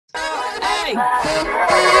play.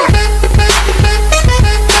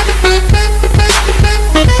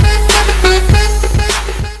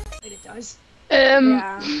 Wait, it does. Yeah.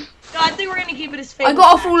 No, I think we're gonna keep it as famous. I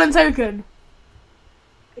got a fallen token.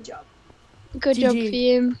 Good job. Good job for GG.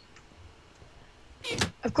 you.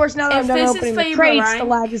 Of course, now that If I'm done this is opening the Fable, crates, right? the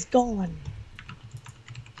lag is gone.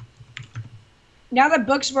 Now that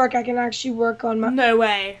books work, I can actually work on my. No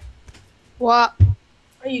way. What?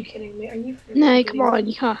 Are you kidding me? Are you? No, come on,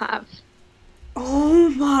 you can't have. Oh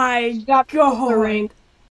my Got the god. ring.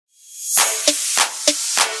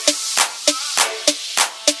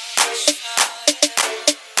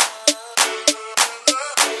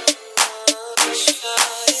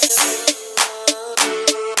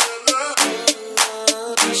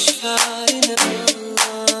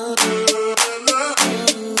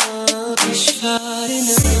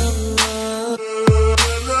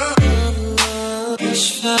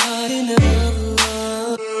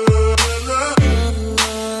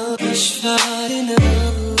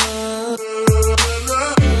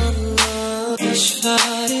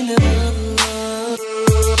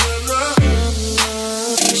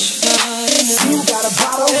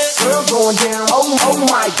 Going down, oh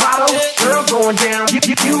my bottle, girl going down.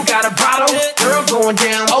 You got a bottle, girl going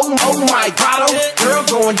down. Oh my bottle, girl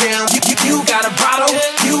going down. You got a bottle,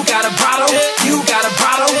 you got a bottle, you got a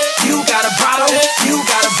bottle, you got a bottle,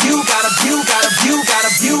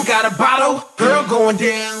 you got a bottle, girl going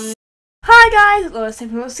down. Hi guys, it's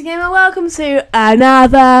LollyPvP Game and welcome to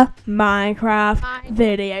another Minecraft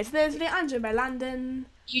video. Today's video I'm joined by Landon.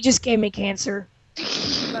 You just gave me cancer.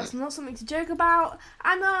 That's not something to joke about.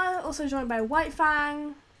 And also joined by White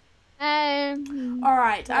Fang.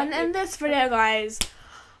 Alright, and in this video guys,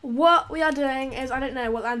 what we are doing is, I don't know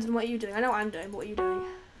what Landon, what are you doing? I know what I'm doing, but what are you doing?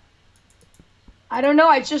 I don't know.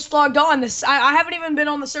 I just logged on. I haven't even been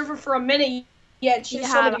on the server for a minute yet. She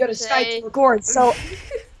just told me to go to Skype to record. So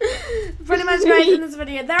pretty much guys, in this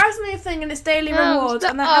video there is a new thing and it's daily rewards,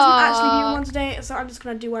 and there hasn't actually been one today, so I'm just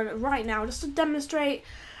gonna do one right now just to demonstrate.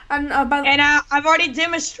 And I've already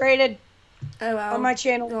demonstrated on my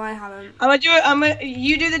channel. No, I haven't. I'm gonna do it.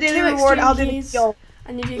 You do the daily reward. I'll do the kill.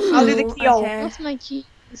 And you do. I'll do the kill. Okay. What's my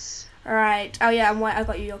keys? All right. Oh yeah, and White, I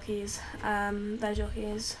got you your keys. There's your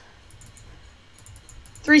keys.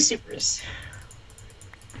 3 supers.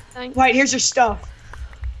 Thanks. White, here's your stuff.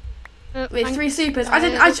 Wait, 3 supers. I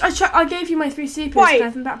didn't. I gave you my 3 supers. White. Can I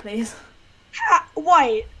have them back, please?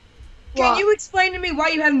 White. Can What? you explain to me why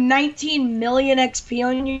you have 19 million XP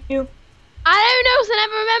on you? I don't know, so I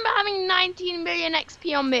never remember having 19 million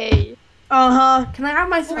XP on me. Can I have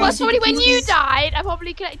my 3 Well, super probably when keys? you died, I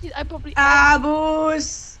probably collected.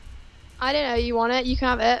 Abus. I don't know. You want it? You can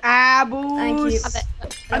have it. Abus. Thank you. Have it.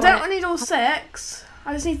 I don't need all 6.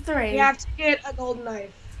 I just need 3. You have to get a golden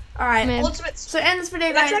knife. Alright. Man. Ultimate. So in this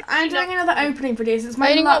video That's guys, I'm actually doing another opening video since my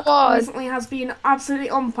Only luck got one. recently has been absolutely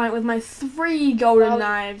on point with my 3 golden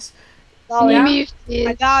knives. Oh, You yeah. muted.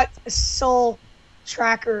 I got a soul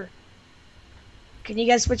tracker. Can you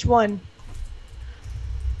guess which one?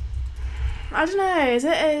 I don't know, is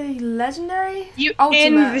it a legendary? You Ultimate.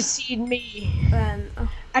 invisied me. Then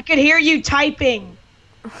I could hear you typing.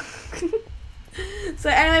 So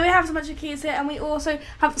anyway, we have so much of keys here, and we also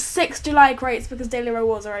have 6 July crates because daily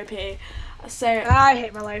rewards are OP. So I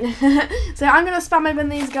hate my life. so I'm gonna spam open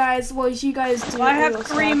these guys while you guys do. I all have your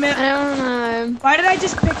 3 stuff. minutes. I don't know. Why did I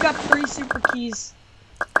just pick up 3 super keys?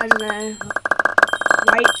 I don't know.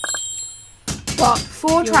 Right? What?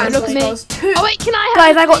 4 You wanna look at me? transfers, 2. Oh wait, can I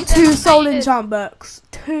have? Guys, I got these 2 soul demonstrated? enchant books.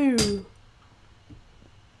 2.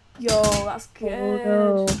 Yo, that's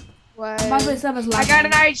good. Wait. My voice server's I got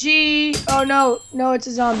an IG. Oh no, it's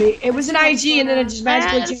a zombie. It was an IG and then it just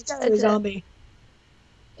magically changed to a zombie.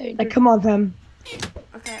 Like, come on, fam.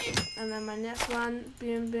 Okay, and then my next one.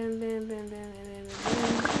 Boom, boom, boom, boom, boom, boom, boom,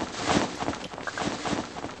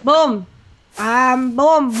 boom. Boom.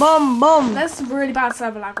 Boom, boom, boom. That's really bad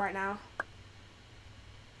server lag right now.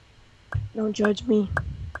 Don't judge me.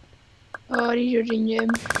 Oh, he's judging you.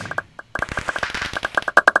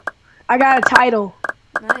 I got a title.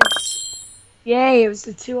 Nice. Yay, it was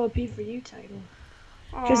the 2 OP for you title.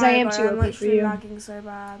 'Cause I am too I'm OP for literally you. lagging so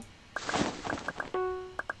bad.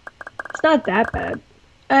 It's not that bad.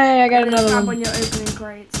 Hey, I got It's another bad one. when you're opening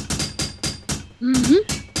crates.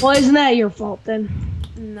 Mhm. Well, isn't that your fault then?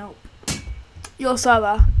 Nope. Your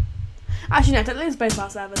server. Actually, no, technically it's both our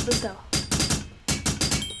servers, but still.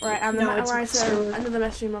 Right, and the No, it's my server. another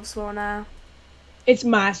message of spawn now. It's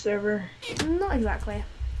my server. Not exactly.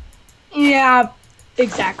 Yeah,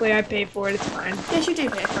 exactly. I pay for it. It's fine. Yes, you do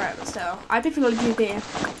pay for it, but still. I pay for LollyPvP.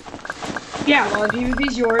 Yeah, well,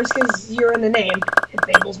 PvP's yours because you're in the name. And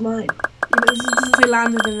Fable's mine. Yeah, but this doesn't say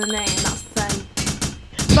landed in the name, that's the thing.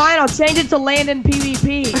 fine. I'll change it to Landon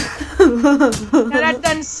PvP. Now that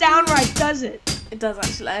doesn't sound right, does it? It does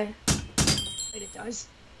actually. Wait, it does.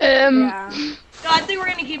 Yeah. No, I think we're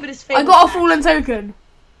gonna keep it as favorite. I got a fallen token.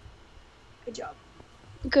 Good job.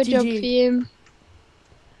 Good job for you.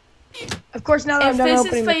 Of course, now that I'm done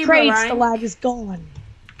opening the crates, the lag is gone.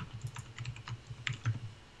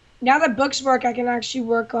 Now that books work, I can actually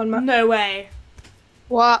work on my. No way.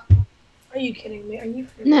 What? Are you kidding me? Are you?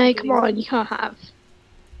 No, come on, you can't have.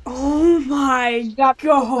 Oh my God.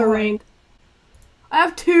 I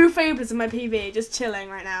have 2 favorites in my PV, just chilling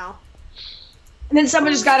right now. And then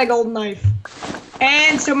someone just got a golden knife.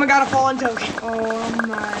 And someone got a fallen token. Oh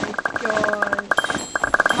my god.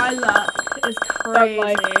 My luck is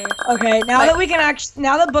crazy. Okay, now that we can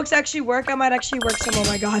now that books actually work, I might actually work some of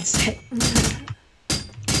my gods.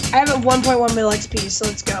 I have a 1.1 mil XP, so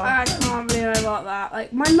let's go. I can't believe I got that.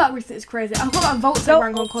 Like, my luck recently is crazy. I've got that Voltec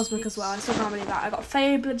rank on Cosmic as well. I still can't believe that. I got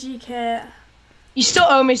Fable, G-Kit. You still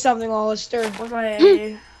owe me something, Hollister. What do I owe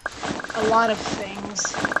you? A lot of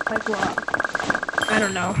things. Like what? I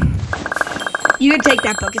don't know. You can take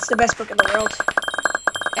that book. It's the best book in the world.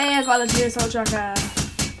 Hey, I got a legendary soul tracker.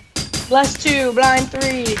 Bless 2, blind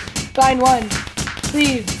 3, blind 1.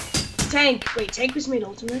 Cleave. Tank. Wait, tank was made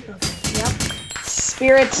ultimate? Okay. Yep.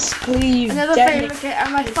 Spirits, cleave. Another detonate. favorite kit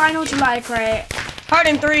and my final July crate.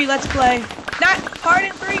 Harden 3, let's play. Not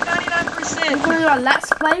Harden 3, 99%. We're gonna do a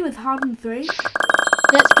let's play with Harden 3.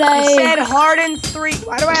 Let's play. I said Harden 3.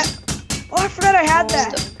 Why do I? Oh, I forgot I had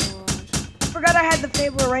that. God. I forgot I had the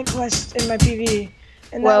Fable rank quest in my PV.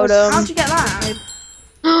 And Well done. How'd you get that?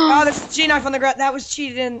 Oh, there's a G-knife on the ground. That was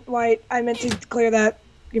cheated in white. I meant to clear that.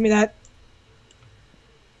 Give me that.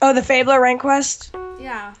 Oh, the Fabler rank quest?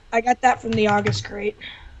 Yeah. I got that from the August crate.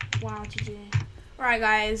 Wow, GG. Alright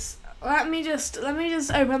guys, let me just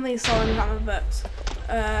open these solid comic books.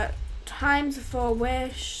 Time for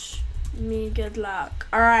wish me good luck.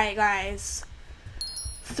 Alright guys.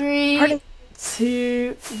 3,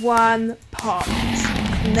 2, 1, pop.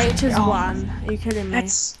 Nature's 1. Are you kidding me?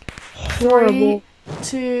 That's horrible. 3,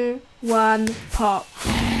 2, 1, pop.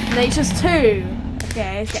 Nature's 2.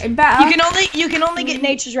 Okay, it's getting better. You can only get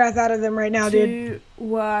Nature's Wrath out of them right now, dude. 2,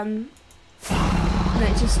 1.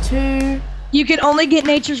 Nature's 2. You can only get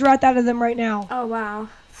Nature's Wrath out of them right now. Oh wow.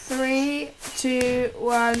 3, 2,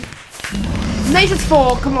 1. Nature's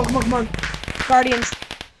 4. Come on, come on, come on. Guardians.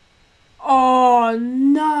 Oh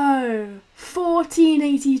no.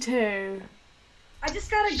 1482. I just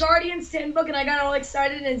got a Guardians 10 book and I got all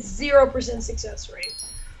excited and 0% success rate.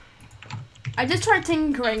 I just tried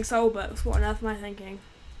tinkering soul books. What on earth am I thinking?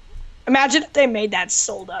 Imagine if they made that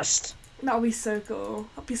soul dust. That would be so cool.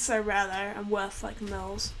 That'd be so rare though and worth like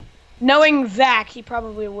mils. Knowing Zach, he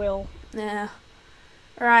probably will. Yeah.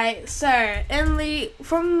 Right, so I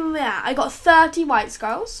got 30 white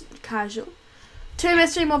skulls, casual. 2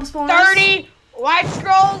 mystery mob spawners. 30 white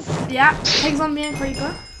scrolls? Yeah, pigs on me and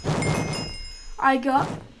creeper. I got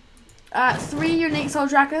 3 unique soul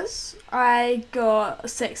trackers. I got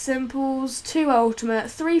 6 simples, 2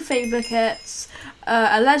 ultimate, 3 fable kits,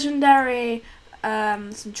 a legendary,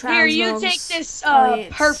 some transmogs. Here, you take this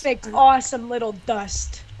perfect, awesome little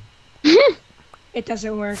dust. It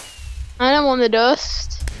doesn't work. I don't want the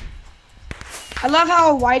dust. I love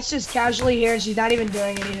how White's just casually here and she's not even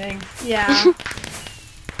doing anything. Yeah.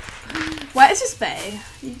 White is just Bay.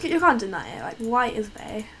 You can't deny it. Like, white is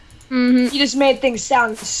Bay. You just made things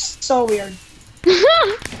sound so weird.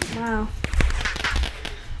 Wow.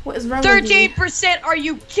 What is wrong with you? 13%? Are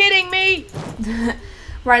you kidding me?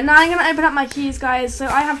 Right, now I'm going to open up my keys, guys. So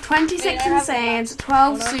I have 26 Insanes,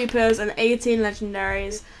 12 Supers, and 18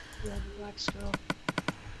 Legendaries. Black Scroll.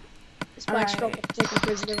 This Black Scroll can take a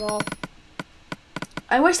prisoner off.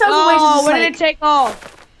 I wish that was a way to just, what did it take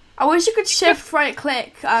off? I wish you could shift right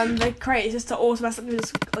click the crate just to automatically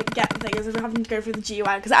just like get things instead of having to go through the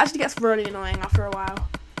GUI because it actually gets really annoying after a while.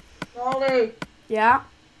 Rolly, Yeah?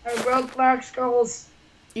 I broke Black Scrolls.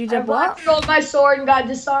 You did I what? rolled my sword and got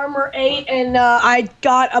Disarmor 8 and I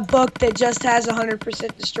got a book that just has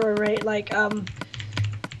 100% destroy rate. Like,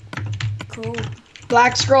 Cool.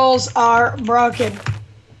 Black Scrolls are broken.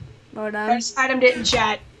 Well done. I just itemed it in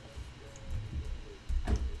chat.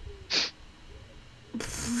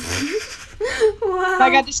 Wow. I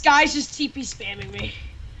got this guy's just TP spamming me.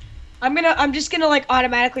 I'm just gonna like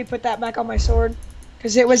automatically put that back on my sword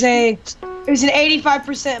because it was an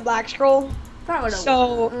 85% Black Scroll. That would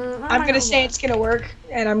So I'm gonna say it's gonna work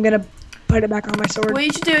and I'm gonna put it back on my sword. What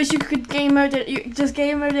you should do is you could game mode it. You just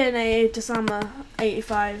game mode in a Disarmor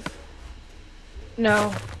 85.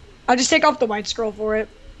 No, I'll just take off the White Scroll for it.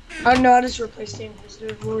 Oh no, I'll just replace the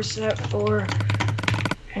Inquisitor for set for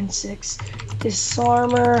and 6.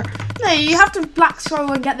 Disarmor. No, you have to black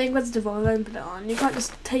scroll and get the Inquisitive off and put it on. You can't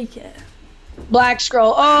just take it. Black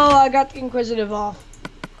scroll. Oh, I got the Inquisitive off.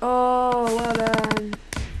 Oh, well done.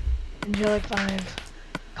 Angelic 5.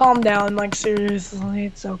 Calm down, like seriously,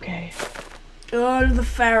 it's okay. Oh, the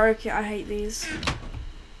Pharaoh kit. I hate these.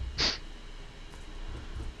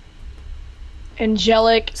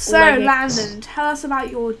 Angelic. So, leggings. Landon, tell us about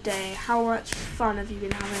your day. How much fun have you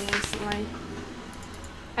been having recently?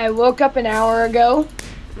 I woke up an hour ago.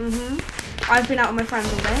 I've been out with my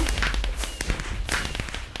friends all day.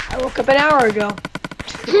 I woke up an hour ago.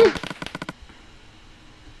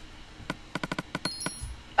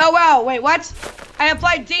 Oh wow, wait, what? I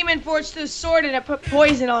applied Demon Force to the sword and I put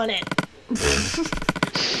poison on it.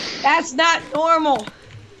 That's not normal.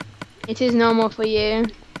 It is normal for you.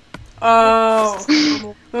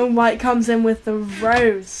 Oh, when White comes in with the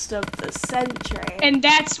roast of the century. And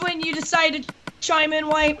that's when you decide to chime in,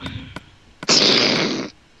 White.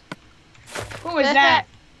 Who was that?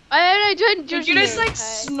 I don't know, Did you just like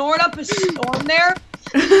snort up a storm there?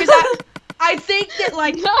 Because I think that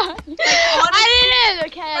like, I didn't,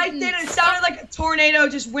 okay. I did. It sounded like a tornado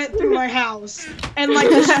just went through my house and like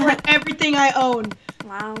destroyed everything I own.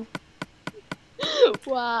 Wow.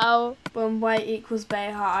 Wow. When White equals Bay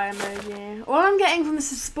Heart emoji. All I'm getting from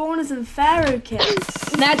this is spawners and Pharaoh kits.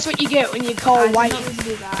 And that's what you get when you call I did White not mean to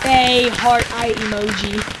do that. Bay Heart Eye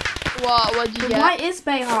emoji. What'd you The get? White is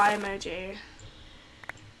Bay Heart emoji.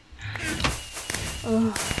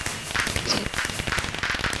 Ugh.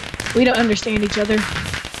 We don't understand each other.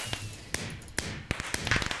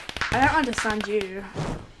 I don't understand you.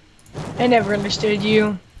 I never understood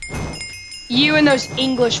you. You and those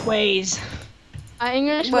English ways.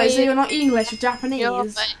 English. Wait, so you're not English, you're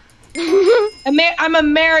Japanese? I'm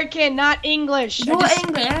American, not English. You're I just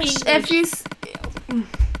speak English. English. If you...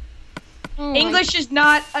 English is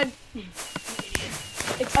not a...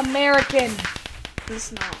 It's American.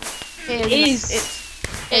 It's not. It is.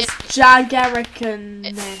 It's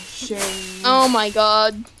Jagarican-ishing. Oh my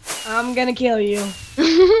god. I'm gonna kill you.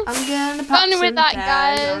 I'm gonna pop Done with some that,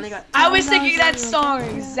 down. guys. Only got I was $10 thinking that on song my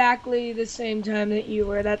pocket. exactly the same time that you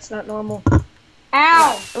were. That's not normal.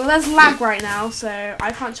 Ow! Well, there's lag right now, so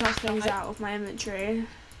I can't charge things out of my inventory.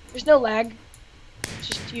 There's no lag. It's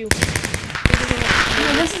just you.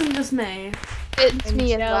 No, this isn't just me. It's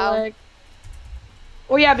me as well. Angelic.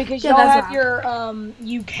 Well, yeah, because Yeah, y'all that's have lag. your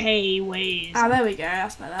UK ways. Ah, there we go.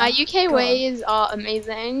 That's better. UK Go on. ways are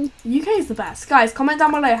amazing. UK is the best. Guys, comment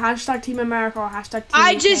down below. Hashtag Team America or hashtag Team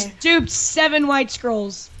I UK. just duped 7 white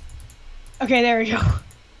scrolls. Okay, there we go.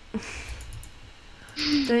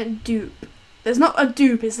 Don't dupe. There's not a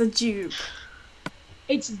dupe, it's a dupe.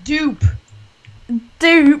 It's dupe.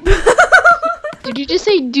 Dupe. Did you just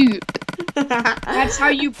say dupe? That's how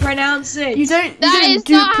you pronounce it. You don't That is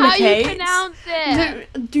not how you duplicate. pronounce You it.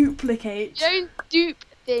 don't duplicate. You don't dupe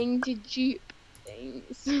things, you dupe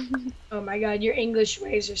things. Oh my god, your English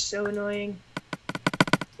ways are so annoying.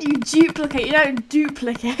 You duplicate, you don't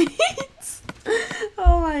duplicate.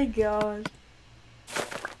 Oh my god.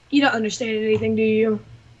 You don't understand anything, do you?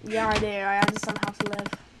 Yeah, I do. I understand how to live.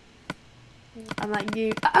 I'm like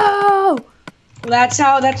you. Oh! Well, that's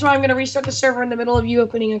why I'm gonna restart the server in the middle of you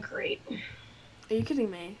opening a crate. Are you kidding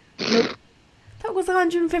me? Nope. That was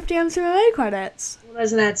 150 MCMA credits. Well,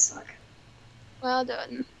 doesn't that suck? Well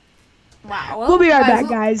done. Wow. We'll be right back,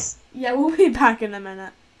 guys. Yeah, we'll be back in a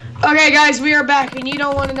minute. Okay, guys, we are back, and you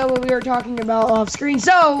don't want to know what we were talking about off screen,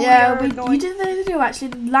 so Yeah, we are going... you did the do actually.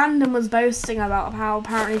 Landon was boasting about how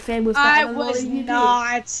apparently Fame was better I than was LollyPvP.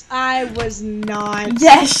 not. I was not.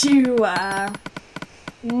 Yes, you were.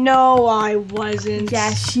 No, I wasn't.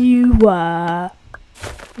 Yes, you were.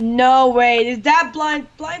 No way. Is that blind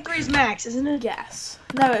 3 is max, isn't it? Yes.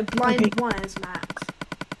 No, blind Okay. 1 is max.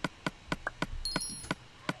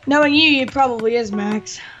 Knowing you, it probably is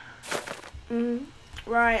max.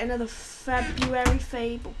 Right, another February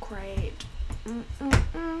Fable crate.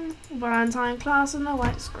 Valentine class and the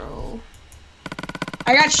white scroll.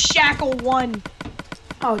 I got Shackle 1.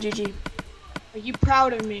 Oh, GG. Are you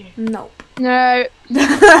proud of me? Nope. No. Me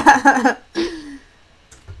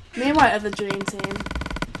and White are the dream team.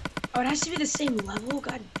 Oh, it has to be the same level?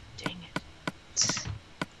 God dang it.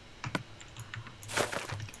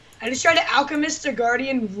 I just tried to Alchemist a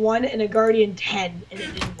Guardian 1 and a Guardian 10, and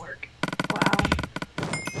it didn't work. Wow.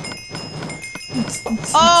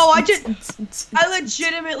 Oh, I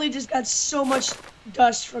legitimately just got so much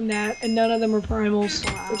dust from that, and none of them were primals,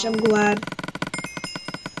 which I'm glad.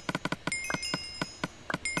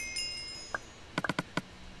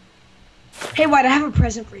 Hey, White, I have a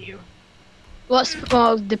present for you. What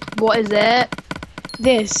is it?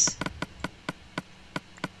 This.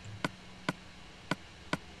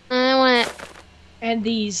 And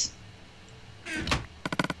these.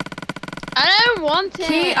 I don't want it.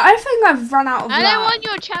 See, I think I've run out of luck. I don't want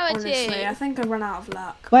your charity. Honestly, I think I've run out of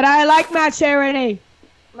luck. But I like my charity.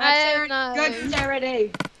 My I charity, don't know. good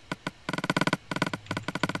charity.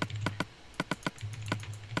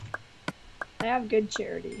 I have good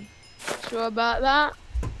charity. Sure about that?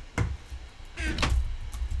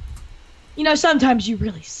 You know, sometimes you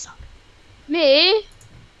really suck. Me?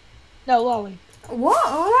 No, Lolly. What?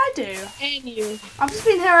 What did I do? And you. I've just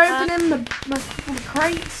been here opening my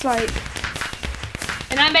crates, like.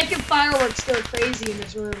 And I'm making fireworks go crazy in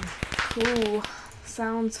this room. Cool.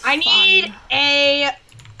 Sounds I fun. need a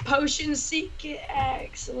potion secret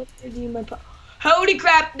X. So let's redeem my holy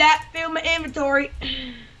crap, that filled my inventory.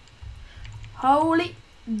 Holy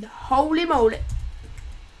moly.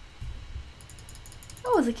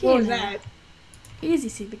 Oh, there's a key What in was here. that? Easy,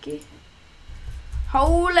 see the key.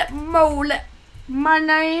 Holy moly. My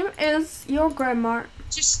name is your grandma.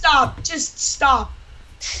 Just stop. Just stop.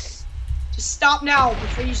 Just stop now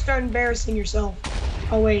before you start embarrassing yourself.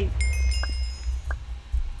 Oh, wait.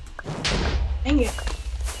 Dang it.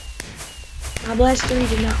 My blast 3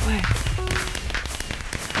 did not work.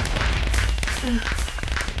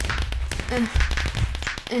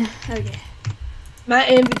 Okay. My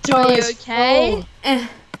inventory Are you is okay? full.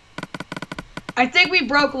 I think we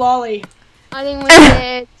broke Lolly. I think we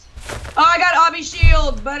did. Oh, I got Obby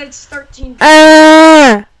Shield, but it's 13.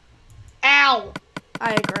 I Ow.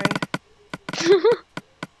 agree.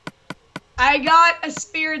 I got a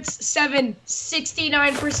Spirits 7,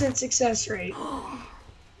 69% success rate.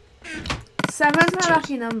 7's my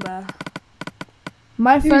lucky number.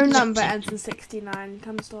 My phone number ends in 69.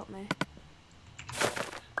 Come stop me.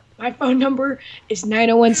 My phone number is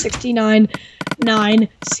 90169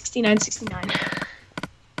 96969.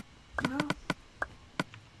 Well,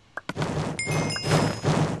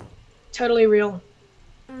 Totally real.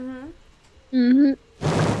 Mhm.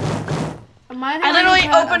 I literally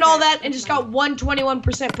opened all that and just got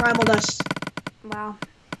 121% primal dust. Wow.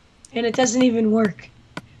 And it doesn't even work.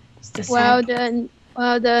 It's just Well done.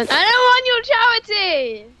 Well done. I don't want your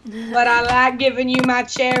charity. But I like giving you my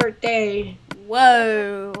charity.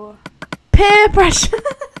 Whoa. Peer pressure.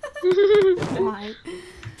 Why?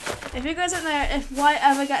 If you guys don't know, if White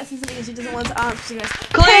ever gets into something she doesn't want to answer, she goes,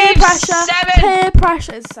 peer Cleave pressure. 7. Peer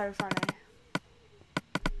pressure is so funny.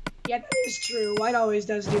 Yeah, that is true. White always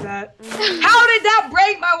does do that. How did that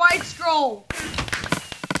break my white scroll?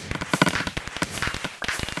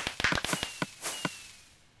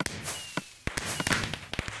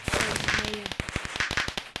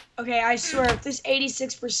 Okay, I swear, if this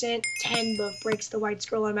 86% 10 book breaks the white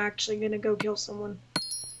scroll, I'm actually gonna go kill someone.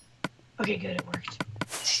 Okay, good, it worked.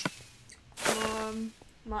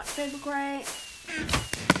 March Fable Crate.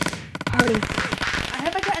 Pardon. I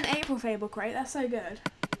hope I get an April Fable Crate, that's so good.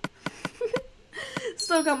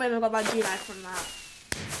 Still can't believe I got that G-Mag from that.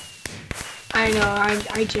 I know, I'm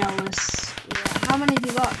jealous. Yeah. How many have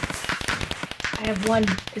you got? I have one,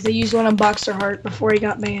 because I used one on Boxer Heart before he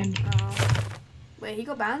got banned. Oh. Wait, he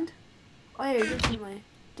got banned? Oh yeah, he did, didn't he?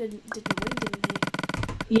 Didn't win, didn't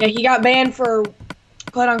he? Yeah, he got banned for,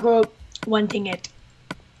 quote-unquote, wanting it.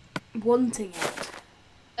 Wanting it.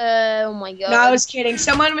 Oh my god. No, I was kidding.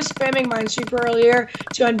 Someone was spamming Minesweeper earlier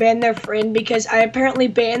to unban their friend because I apparently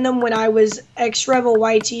banned them when I was ex-Rebel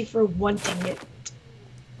YT for wanting it.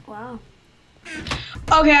 Wow.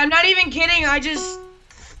 Okay, I'm not even kidding.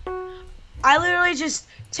 I literally just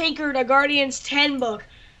tinkered a Guardians 10 book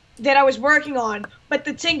that I was working on, but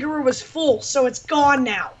the tinkerer was full, so it's gone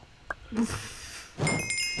now.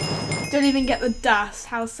 Don't even get the dust.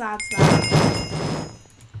 How sad's that?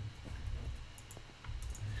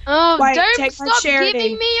 Oh, Why, don't take my stop charity.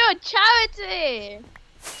 giving me your charity.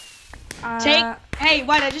 Hey,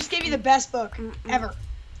 White, I just gave you the best book ever.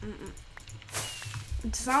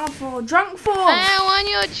 Sound for drunk for. I don't want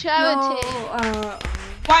your charity.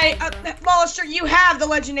 White, Mollister, you have the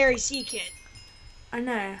legendary Sea Kit. I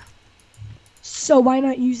know. So why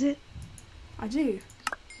not use it? I do.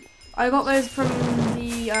 I got those from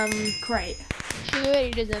the crate. She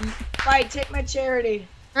really doesn't. White, take my charity.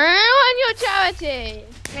 I don't want your charity.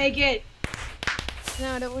 Take it.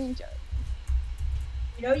 No, I don't want your charity.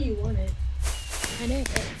 You know you want it. I know.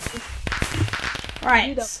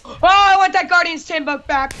 Right. Oh, I want that Guardians 10 book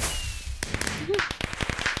back.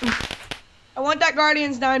 I want that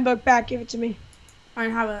Guardians 9 book back. Give it to me. I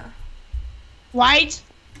don't have it. White?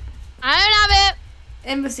 I don't have it.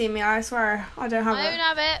 Embassy me, I swear. I don't have I don't it.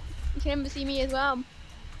 have it. You can see me as well.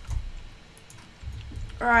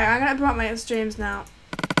 Alright, I'm gonna put my streams now.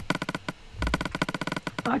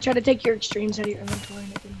 I'll try to take your extremes out of your inventory.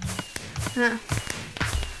 Huh.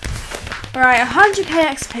 Alright, 100k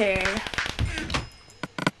XP.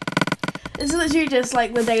 This is literally just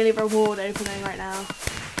like the daily reward opening right now.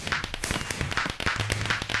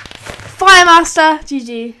 Fire Master!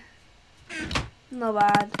 GG. Not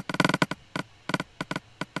bad.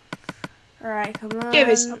 Alright, come on. Give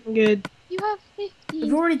me something good. You have 50.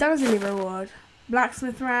 We've already done a daily reward.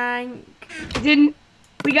 Blacksmith rank. It didn't.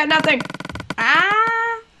 We got nothing.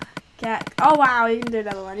 Ah! Get. Oh wow, you can do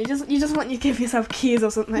another one. You just want you to give yourself keys or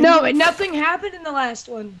something. No, and nothing happened in the last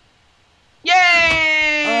one.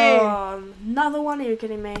 Yay! Another one? Are you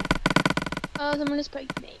kidding me? Oh, someone just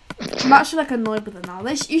poked me. I'm actually like annoyed with them now.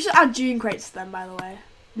 You should add June crates to them, by the way.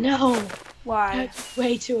 No. Why? That's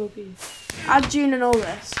way too OP. Add June and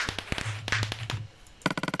August.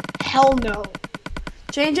 Hell no.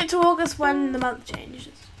 Change it to August when the month changes.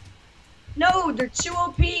 No, they're too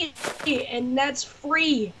OP, and that's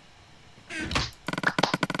free.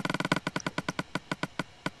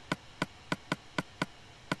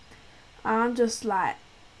 I'm just like,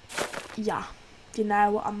 yeah. Do you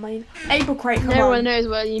know what I mean? April crate, come No on. one knows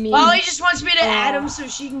what you mean. Molly just wants me to add them so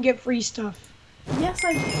she can get free stuff. Yes,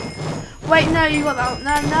 I do. Wait, no, you got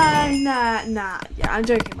that. Nah. Yeah, I'm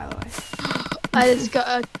joking, by the way. I just got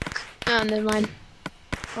a. Oh, never mind.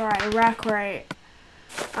 Alright, rare crate.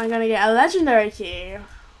 I'm gonna get a legendary key.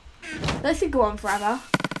 This could go on forever.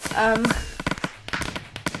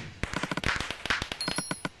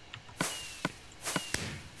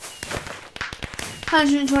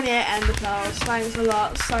 128 ender pearls, thanks a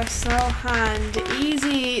lot. So sell hand,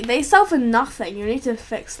 easy. They sell for nothing. You need to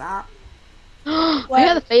fix that. I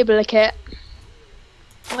got the Fabler kit.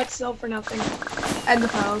 Let's sell for nothing. Ender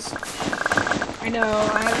pearls. I know,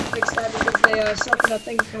 I haven't fixed that because they sell for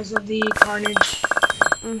nothing because of the carnage.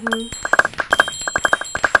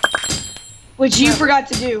 Which you forgot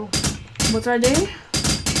to do. What do I do?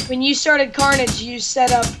 When you started carnage, you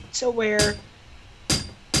set up to where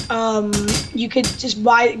you could just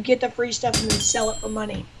get the free stuff and then sell it for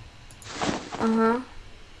money. That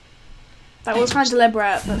was kind of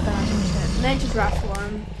deliberate, but then I changed it. Nature's Wrath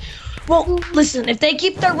one. Well, listen, if they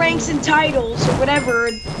keep their ranks and titles or whatever,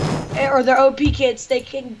 or their OP kits, they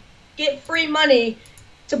can get free money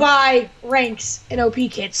to buy ranks and OP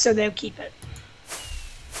kits, so they'll keep it.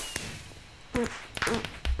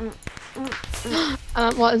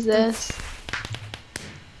 What is this?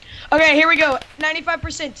 Okay, here we go.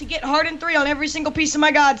 95% to get Hardened 3 on every single piece of my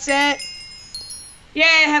god set. Yeah,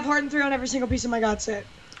 I have Hardened 3 on every single piece of my god set.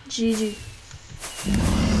 GG.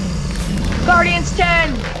 Guardians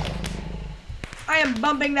 10. I am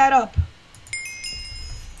bumping that up.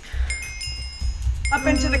 Up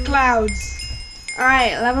into the clouds.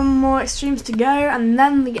 Alright, 11 more extremes to go, and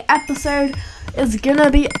then the episode is gonna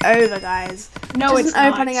be over, guys. No, Just it's an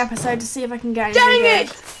not. opening episode to see if I can get Dang anything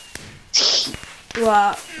it! good.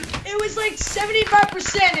 What? It was like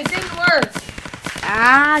 75%. It didn't work.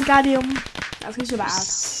 Ah, got him. That's because you're bad.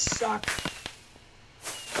 Suck.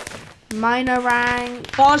 Minor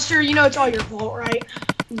rank. Monster, you know it's all your fault, right?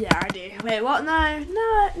 Yeah, I do. Wait, what? No,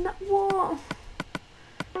 what?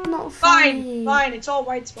 Not funny. Fine, it's all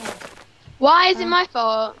White's fault. Why is it my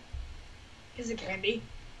fault? Because it can be.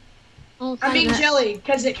 Oh, I'm being thanks. jelly,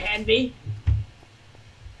 because it can be.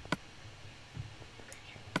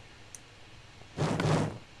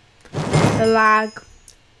 The lag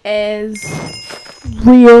is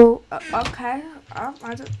real. Okay. I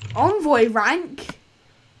don't. Envoy rank.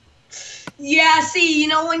 Yeah, see, you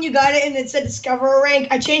know when you got it and it said discover a rank?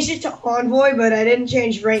 I changed it to Envoy, but I didn't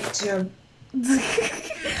change rank to...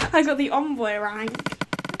 I got the Envoy rank.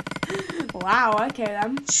 Wow, okay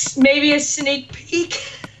then. Maybe a sneak peek.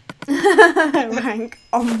 Rank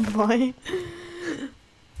Envoy.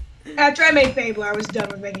 After I made Fabler, I was done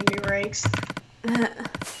with making new ranks.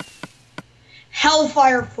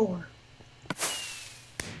 Hellfire 4.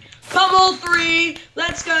 Pummel 3,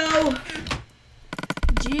 let's go.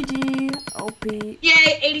 GG, OP.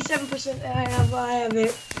 Yay, 87%. I have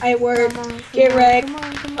it. I worked. Come on, Get wrecked.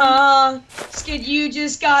 come on. Skid, you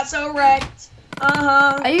just got so wrecked.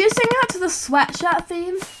 Are you singing out to the sweatshirt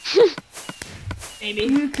theme? Maybe.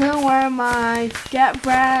 You can wear mine, get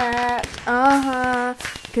wrecked,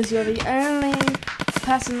 cause you're the only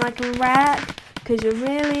person I can wreck, cause you're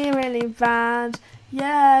really, really bad,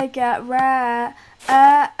 yeah, get wrecked,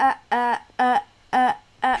 I'm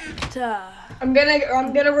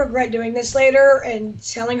gonna regret doing this later and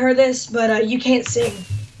telling her this, but you can't sing.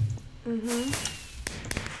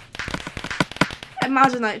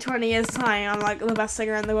 Imagine like 20 years time, I'm like the best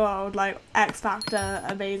singer in the world, like X Factor,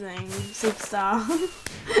 amazing, superstar,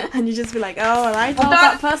 and you just be like, oh, and I told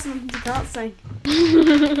that person you can't sing.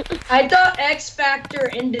 I thought X Factor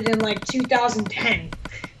ended in like 2010.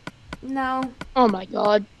 No. Oh my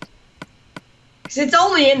god. Because it's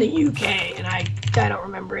only in the UK, and I don't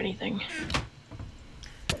remember anything.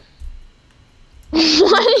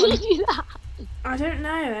 Why did you do that? I don't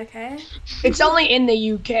know, okay? It's only in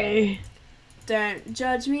the UK. Don't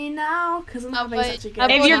judge me now, because I'm having wait, such a good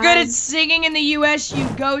I've If you're good at time. singing in the US, you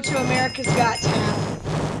go to America's Got Talent.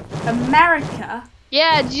 America?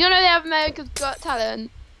 Yeah, do you know they have America's Got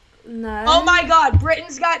Talent? No. Oh my God,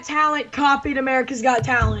 Britain's Got Talent copied America's Got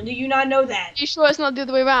Talent. Do you not know that? You sure it's not the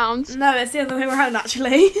other way around? No, it's the other way around,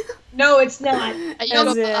 actually. No, it's not. Is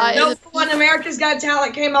it? Number one, America's Got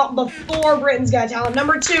Talent came out before Britain's Got Talent.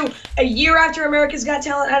 Number two, a year after America's Got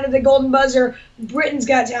Talent added the golden buzzer, Britain's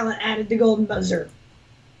Got Talent added the golden buzzer.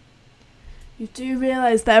 You do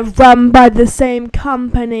realise they're run by the same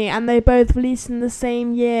company, and they both released in the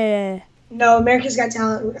same year. No, America's Got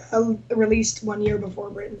Talent released 1 year before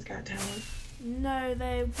Britain's Got Talent. No,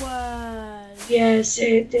 they weren't. Yes,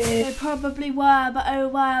 it They did. probably were, but oh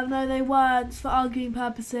well, no they weren't, for arguing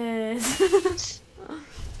purposes.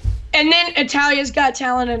 And then Italia's Got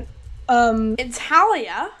Talent and,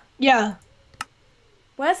 Italia? yeah.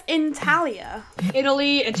 Where's Italia?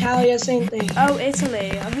 Italy, Italia, same thing. Oh,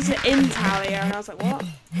 Italy. I was in Italia, and I was like, what?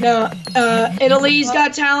 No, Italy's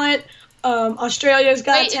Got Talent, Australia's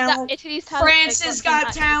Got Wait, is that Talent, Italy's talent? France has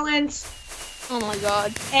got talent, Oh my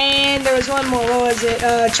god. and there was one more, what was it?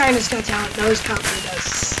 China's Got Talent, those copied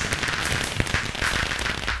us.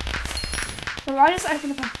 Well, I just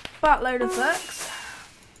opened up a buttload of books.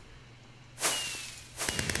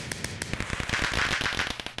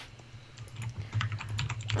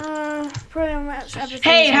 Pretty much everything.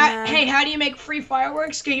 Hey, how do you make free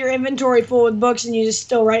fireworks? Get your inventory full with books and you just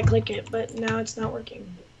still right-click it, but now it's not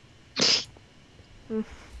working.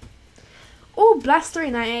 Oh, Blast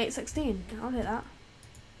 39816. I'll do that.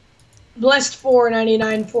 Blessed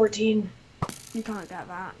 49914. You can't get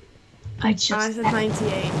that. I I just said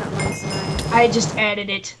 98, not 99. I just added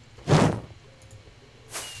it.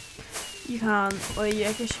 You can't. Or yeah,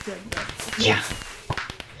 I guess you could. But... Yeah.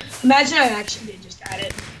 Imagine I actually did just add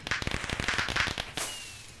it.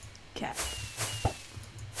 Okay.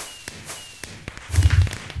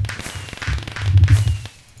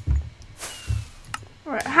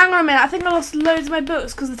 Alright, hang on a minute. I think I lost loads of my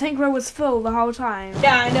books because the Tinkerer was full the whole time.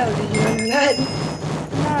 Yeah, I know. Did you know that?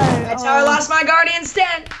 No. That's how I lost my Guardian's 10.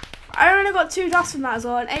 I only got 2 dust from that as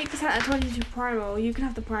well, and 8% and 22 primal. You can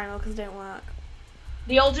have the primal because they don't work.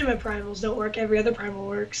 The ultimate primals don't work. Every other primal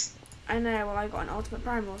works. I know, well I got an ultimate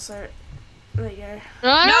primal, so there you go.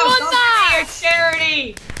 I No, don't want don't that! give me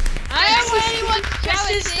your charity. I don't really want This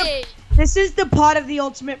is charity! This is the pot of the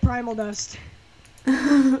ultimate primal dust.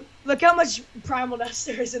 Look how much primal dust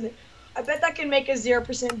there is in it. I bet that can make a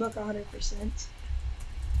 0% book 100%.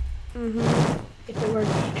 If it worked.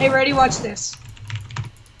 Hey, ready? Watch this.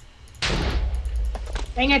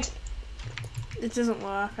 Dang it. It doesn't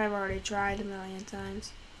work, I've already tried a million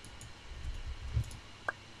times.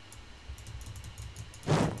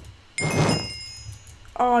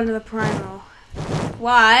 Oh, another primal.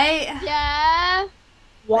 Why? Yeah.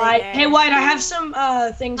 White. Okay. Hey, White, I have some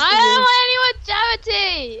things for I you. don't want any more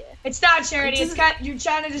charity! It's not charity. It It's got you're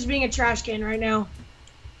China just being a trash can right now.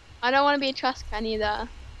 I don't want to be a trash can either.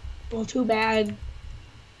 Well, too bad.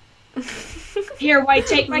 Here, White,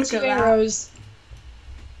 take my Look 2 at that. arrows.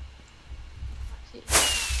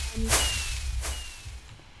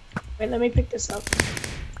 Wait, let me pick this up.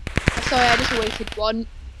 Sorry, I just wasted one.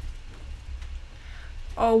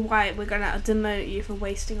 Oh, White, we're gonna demote you for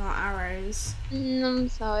wasting our arrows. I'm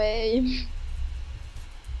sorry.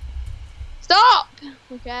 Stop!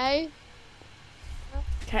 Okay.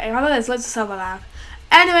 Okay, how about this? Let's just have a laugh.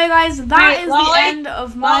 Anyway, guys, that Wait, is Lolly? the end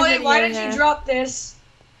of my Molly, video why did here. you drop this?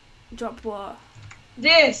 Drop what?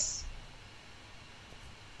 This.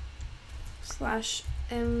 Slash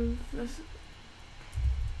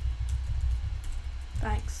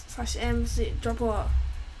Thanks. Slash MC. Drop what?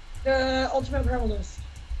 The ultimate primal dust.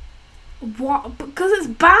 What? Because it's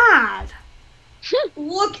bad.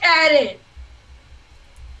 Look at it.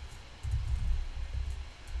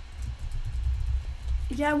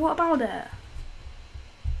 Yeah, what about it?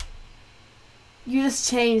 You just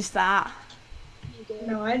changed that.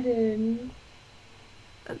 No, I didn't.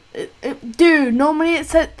 Dude, normally it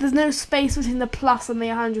said there's no space between the plus and the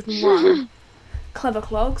 101. Clever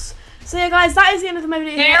clogs. So yeah, guys, that is the end of my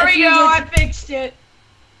video. There If we you go. enjoyed- I fixed it.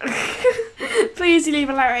 Please do leave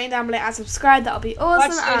a like rating down below and subscribe. That'll be awesome.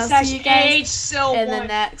 Watch I'll this. see you guys so in the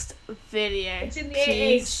next video. It's in the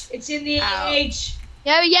Peace AH. It's in the out. AH.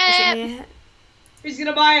 Yeah, Is yeah. it me? Who's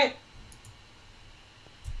gonna buy it?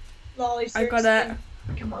 Lolly, I got it.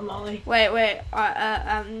 Come on, Lolly. Wait. Wait.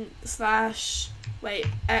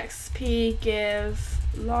 XP give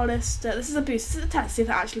Lolister. This is a boost. This is a test. See if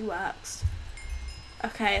it actually works.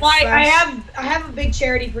 Okay. Well, I have a big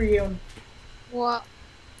charity for you. What?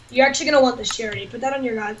 You're actually gonna want this charity. Put that on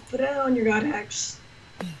your god. Put it on your god hex.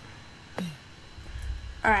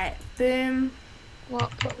 All right. Boom.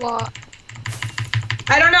 What? What?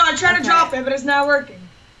 I don't know. I'm trying to drop it, but it's not working.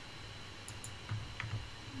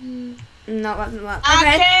 No, that doesn't work. I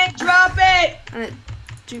Okay. can't drop it. And it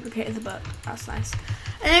duplicated the book. That's nice.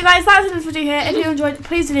 Anyway, guys, that's it for this video here. If you enjoyed,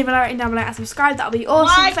 please do leave a like rating down below and subscribe. That'll be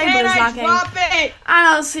awesome. Why Fable can't is I lagging. drop it? And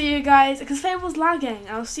I'll see you guys, because Fable's lagging.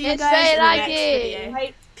 I'll see you It's guys in the very next laggy. video.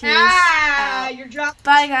 Wait. Peace Ah, out. you're dropping.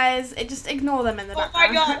 Bye, guys. Just ignore them in the Oh my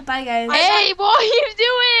background. God. Bye, guys. Hey, what are you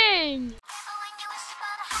doing?